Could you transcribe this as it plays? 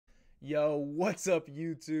Yo, what's up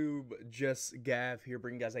YouTube? JustGav here,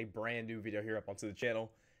 bringing you guys a brand new video here up onto the channel.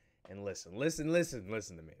 And listen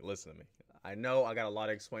to me. I know I got a lot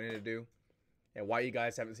of explaining to do, and why you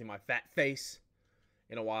guys haven't seen my fat face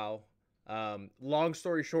in a while. Long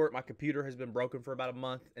story short, my computer has been broken for about a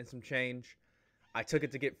month and some change. I took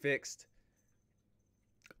it to get fixed.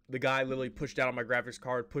 The guy literally pushed down on my graphics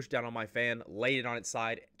card, pushed down on my fan, laid it on its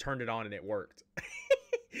side, turned it on, and it worked.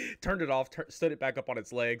 Turned it off, stood it back up on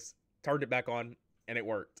its legs, turned it back on, and it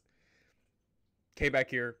worked. Came back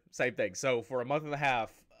here, same thing. So for a month and a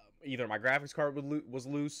half, either my graphics card was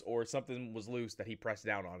loose or something was loose that he pressed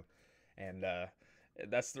down on. And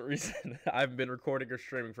that's the reason I've been recording or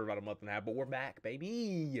streaming for about a month and a half. But we're back,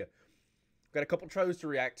 baby. Got a couple trailers to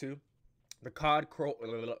react to. The Call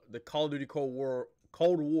of Duty Cold War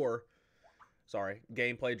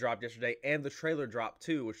gameplay dropped yesterday, and the trailer dropped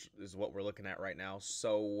too, which is what we're looking at right now.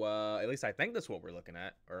 So at least I think that's what we're looking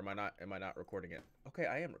at. Or am I not recording it? Okay,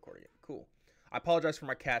 I am recording it. Cool. I apologize for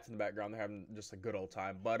my cats in the background. They're having just a good old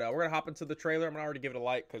time. But we're gonna hop into the trailer. I'm gonna already give it a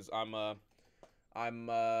like because I'm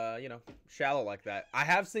you know, shallow like that. I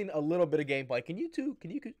have seen a little bit of gameplay. Can you two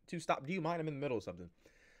stop? Do you mind? I'm in the middle of something.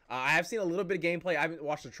 I have seen a little bit of gameplay. I haven't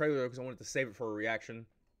watched the trailer because I wanted to save it for a reaction.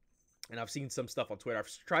 And I've seen some stuff on Twitter. I've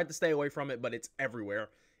tried to stay away from it, but it's everywhere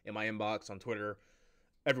in my inbox, on Twitter,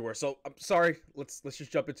 everywhere. So I'm sorry. Let's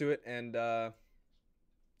just jump into it and Call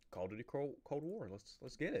of Duty Cold War.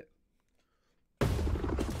 Let's get it.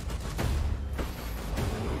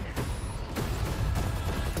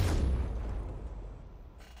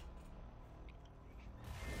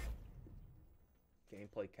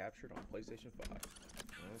 Gameplay captured on PlayStation 5.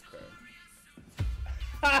 Okay.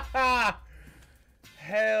 Ha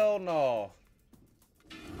Hell no.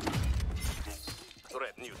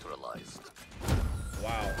 Threat neutralized.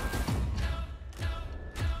 Wow.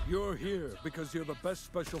 You're here because you're the best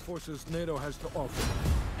special forces NATO has to offer.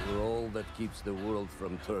 We're all that keeps the world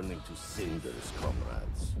from turning to cinders,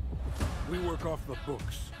 comrades. We work off the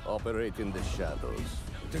books. Operate in the shadows.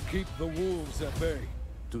 To keep the wolves at bay.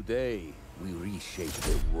 Today, we reshape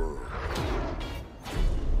the world.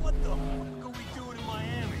 What the fuck are we doing in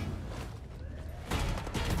Miami?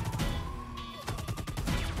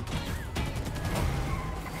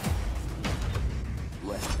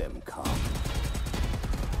 Let them come.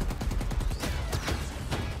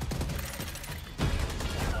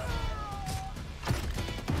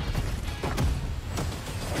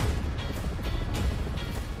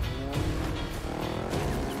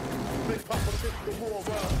 Big Papa kick the war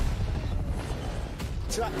around.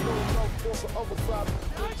 Jack no force of other side.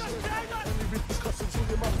 Any repercussions in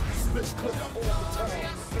your mouth. Split clip all the time.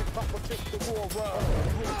 Big Papa kick the war around.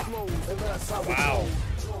 Rule flows, and that's how Wow.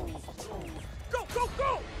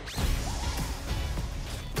 Go!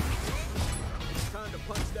 Time to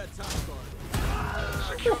punch that top guard.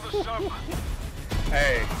 Secure the sub.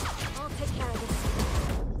 Hey. I'll take care of this.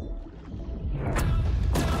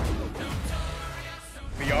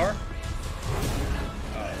 VR?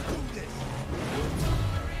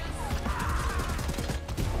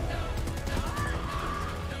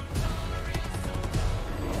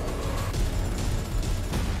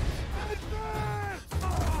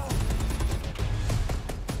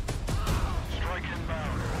 Strike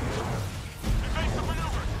inbound. Evade the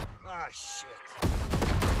maneuver. Ah, shit.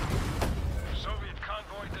 Soviet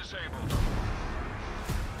convoy disabled.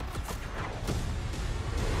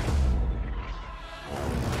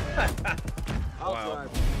 I'll Wow.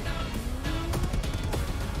 drive.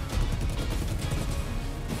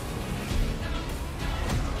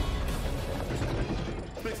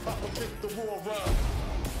 Big Papa kick the war around.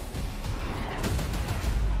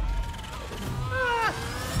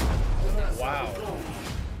 Wow.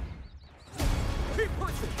 Keep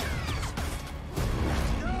punching.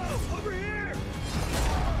 No, over here.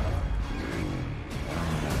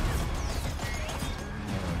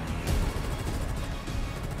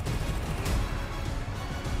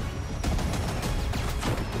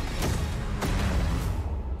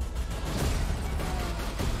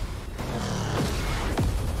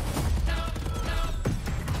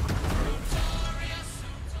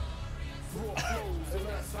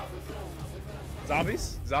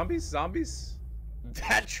 Zombies.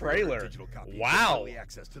 That trailer. Digital copy. Wow. Early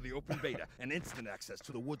access to the open beta and instant access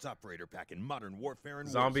to the Woods Operator Pack in Modern Warfare and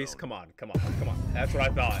Zombies, Warzone. come on. That's what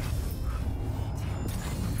I thought.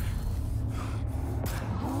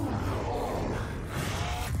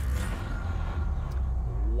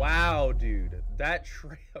 Wow, dude. That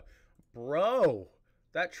trailer, bro.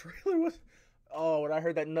 That trailer was. Oh, when I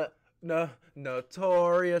heard that nut.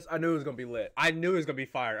 Notorious. I knew it was gonna be lit. I knew it was gonna be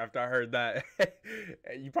fire after I heard that. I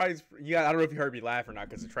don't know if you heard me laugh or not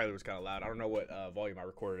because the trailer was kind of loud. I don't know what volume I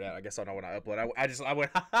recorded at. I guess I don't know when I upload. I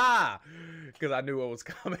went ha ha because I knew what was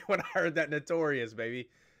coming when I heard that Notorious, baby.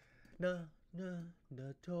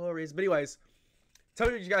 Notorious. But anyways, tell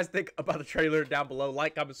me what you guys think about the trailer down below.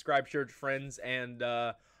 Like, comment, subscribe, share with your friends, and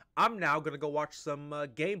I'm now gonna go watch some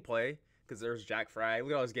gameplay because there's Jack Frag.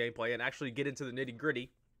 Look at all his gameplay and actually get into the nitty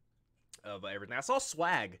gritty of everything. I saw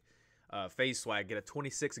Swag, FaZe Swag, get a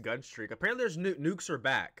 26 gun streak. Apparently, there's nukes are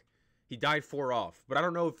back. He died 4 off, but I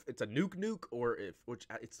don't know if it's a nuke or if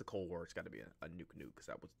it's the Cold War. It's got to be a nuke because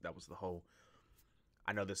that was the whole.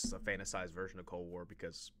 I know this is a fantasized version of Cold War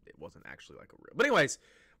because it wasn't actually like a real. But anyways,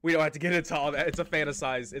 we don't have to get into all that. It's a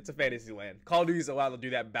fantasized. It's a fantasy land. Call of Duty's allowed to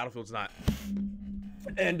do that. Battlefield's not.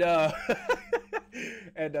 And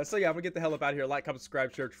so yeah, I'm gonna get the hell up out of here. Like, comment,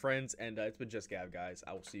 subscribe, share with your friends, and it's been JustGav, guys.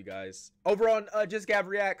 I will see you guys over on JustGav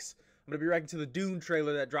Reacts. I'm gonna be reacting to the Dune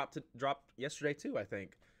trailer that dropped yesterday too, I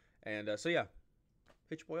think. And so yeah,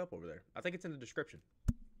 hit your boy up over there. I think it's in the description.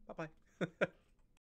 Bye bye.